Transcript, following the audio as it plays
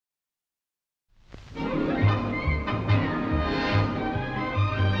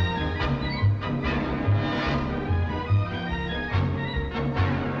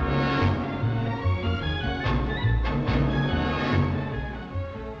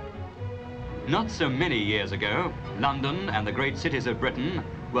Not so many years ago, London and the great cities of Britain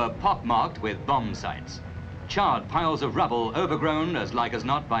were pockmarked with bomb sites. Charred piles of rubble overgrown as like as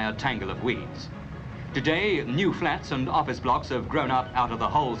not by a tangle of weeds. Today, new flats and office blocks have grown up out of the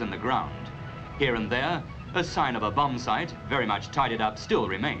holes in the ground. Here and there, a sign of a bomb site, very much tidied up, still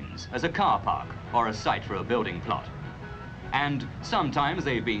remains as a car park or a site for a building plot. And sometimes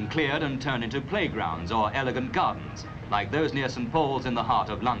they've been cleared and turned into playgrounds or elegant gardens, like those near St. Paul's in the heart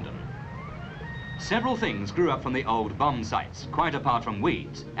of London. Several things grew up from the old bomb sites, quite apart from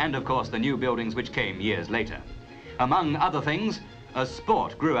weeds, and of course the new buildings which came years later. Among other things, a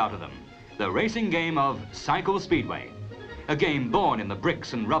sport grew out of them, the racing game of cycle speedway. A game born in the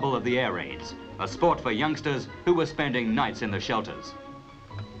bricks and rubble of the air raids, a sport for youngsters who were spending nights in the shelters.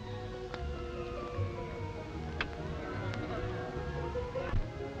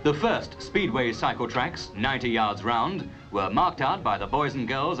 The first speedway cycle tracks, 90 yards round, were marked out by the boys and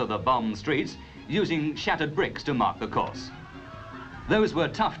girls of the bomb streets using shattered bricks to mark the course. Those were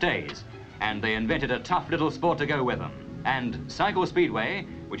tough days, and they invented a tough little sport to go with them. And Cycle Speedway,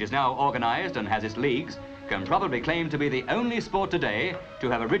 which is now organized and has its leagues, can probably claim to be the only sport today to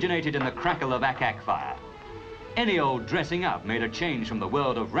have originated in the crackle of ack-ack fire. Any old dressing up made a change from the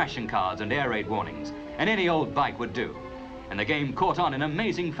world of ration cards and air raid warnings, and any old bike would do. And the game caught on in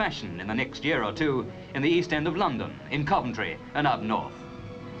amazing fashion in the next year or two in the East End of London, in Coventry, and up north.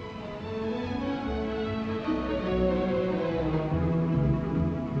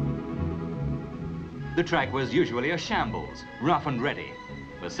 The track was usually a shambles, rough and ready,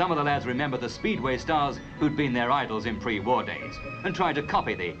 but some of the lads remembered the speedway stars who'd been their idols in pre-war days and tried to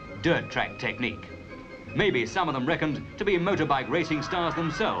copy the dirt track technique. Maybe some of them reckoned to be motorbike racing stars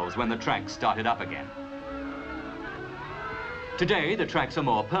themselves when the track started up again. Today, the tracks are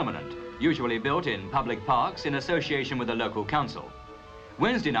more permanent, usually built in public parks in association with the local council.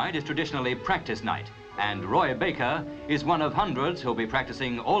 Wednesday night is traditionally practice night, and Roy Baker is one of hundreds who'll be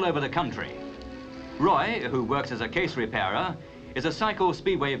practicing all over the country. Roy, who works as a case repairer, is a cycle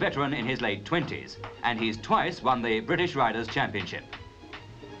speedway veteran in his late 20s, and he's twice won the British Riders' Championship.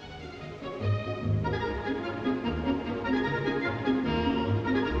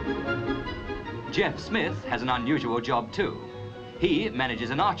 Jeff Smith has an unusual job too. He manages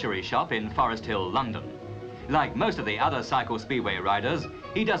an archery shop in Forest Hill, London. Like most of the other cycle speedway riders,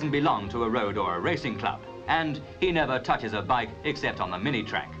 he doesn't belong to a road or a racing club, and he never touches a bike except on the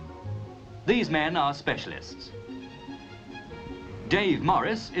mini-track. These men are specialists. Dave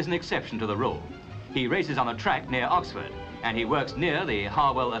Morris is an exception to the rule. He races on a track near Oxford, and he works near the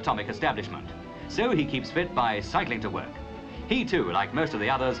Harwell Atomic Establishment. So he keeps fit by cycling to work. He too, like most of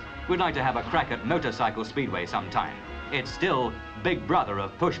the others, would like to have a crack at motorcycle speedway sometime. It's still big brother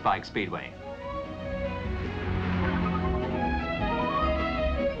of push bike speedway.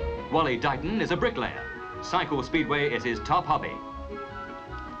 Wally Dighton is a bricklayer. Cycle speedway is his top hobby.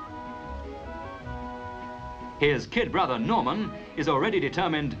 His kid brother Norman is already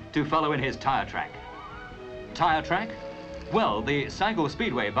determined to follow in his tire track. Tire track? Well, the cycle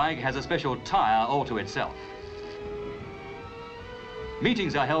speedway bike has a special tire all to itself.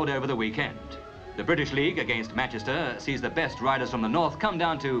 Meetings are held over the weekend. The British League against Manchester sees the best riders from the north come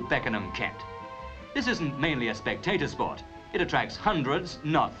down to Beckenham, Kent. This isn't mainly a spectator sport. It attracts hundreds,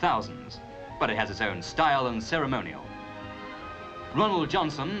 not thousands, but it has its own style and ceremonial. Ronald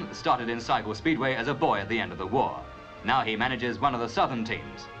Johnson started in cycle speedway as a boy at the end of the war. Now he manages one of the southern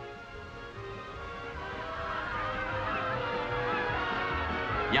teams.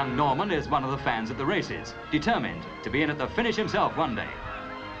 Young Norman is one of the fans at the races, determined to be in at the finish himself one day.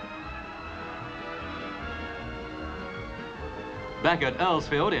 Back at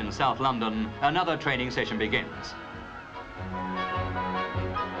Earlsfield in South London, another training session begins.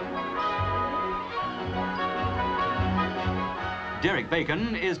 Derek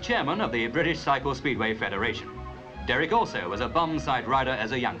Bacon is chairman of the British Cycle Speedway Federation. Derek also was a bomb site rider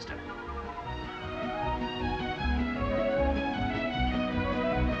as a youngster.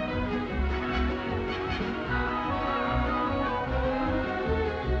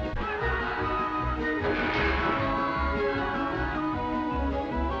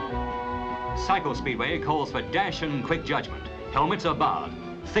 Cycle speedway calls for dash and quick judgment. Helmets are barred.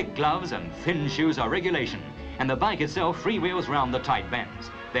 Thick gloves and thin shoes are regulation. And the bike itself freewheels round the tight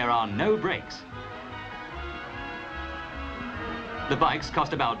bends. There are no brakes. The bikes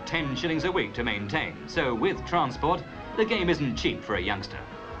cost about 10 shillings a week to maintain, so with transport, the game isn't cheap for a youngster.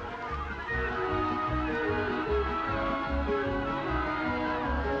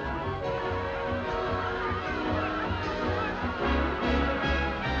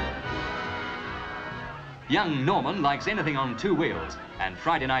 Young Norman likes anything on two wheels, and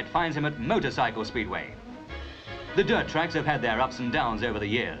Friday night finds him at Motorcycle Speedway. The dirt tracks have had their ups and downs over the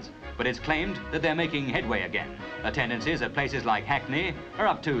years, but it's claimed that they're making headway again. Attendances at places like Hackney are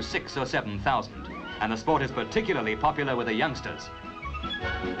up to 6,000 or 7,000, and the sport is particularly popular with the youngsters.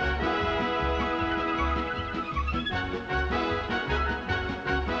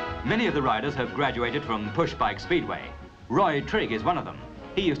 Many of the riders have graduated from Push Bike Speedway. Roy Trigg is one of them.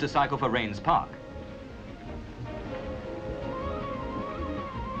 He used to cycle for Rains Park.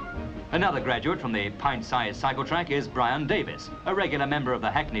 Another graduate from the pint-sized cycle track is Brian Davis, a regular member of the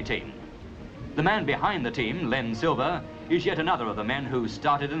Hackney team. The man behind the team, Len Silver, is yet another of the men who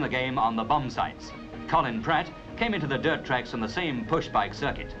started in the game on the bomb sites. Colin Pratt came into the dirt tracks on the same push bike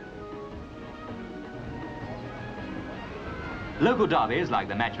circuit. Local derbies, like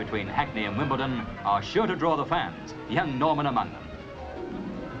the match between Hackney and Wimbledon, are sure to draw the fans, young Norman among them.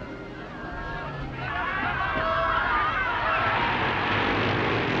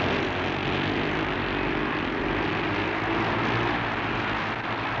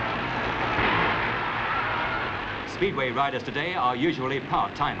 Speedway riders today are usually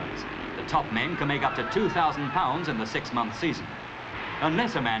part-timers. The top men can make up to £2,000 in the 6-month season.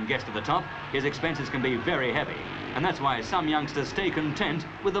 Unless a man gets to the top, his expenses can be very heavy, and that's why some youngsters stay content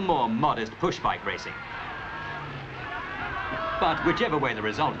with the more modest push bike racing. But whichever way the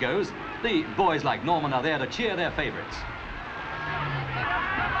result goes, the boys like Norman are there to cheer their favourites.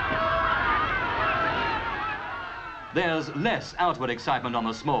 There's less outward excitement on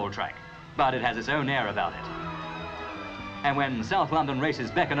the small track, but it has its own air about it. And when South London races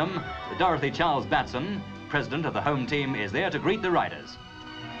Beckenham, Dorothy Charles Batson, president of the home team, is there to greet the riders.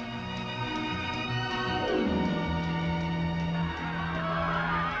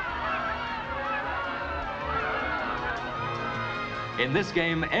 In this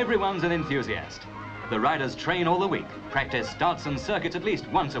game, everyone's an enthusiast. The riders train all the week, practice starts and circuits at least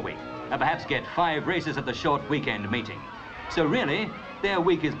once a week, and perhaps get 5 races at the short weekend meeting. So really, their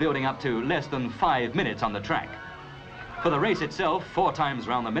week is building up to less than 5 minutes on the track. For the race itself, 4 times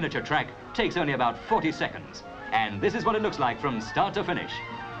round the miniature track takes only about 40 seconds. And this is what it looks like from start to finish.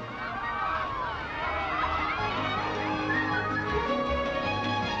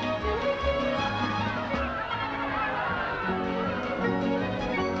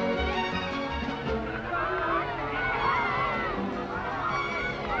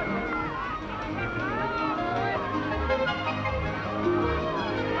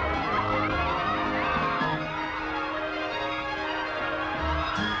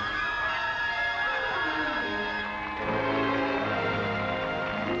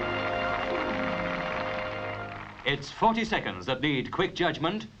 It's 40 seconds that need quick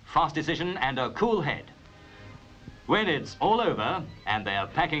judgment, fast decision, and a cool head. When it's all over, and they're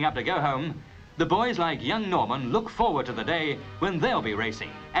packing up to go home, the boys like young Norman look forward to the day when they'll be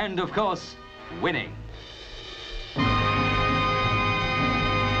racing, and of course, winning.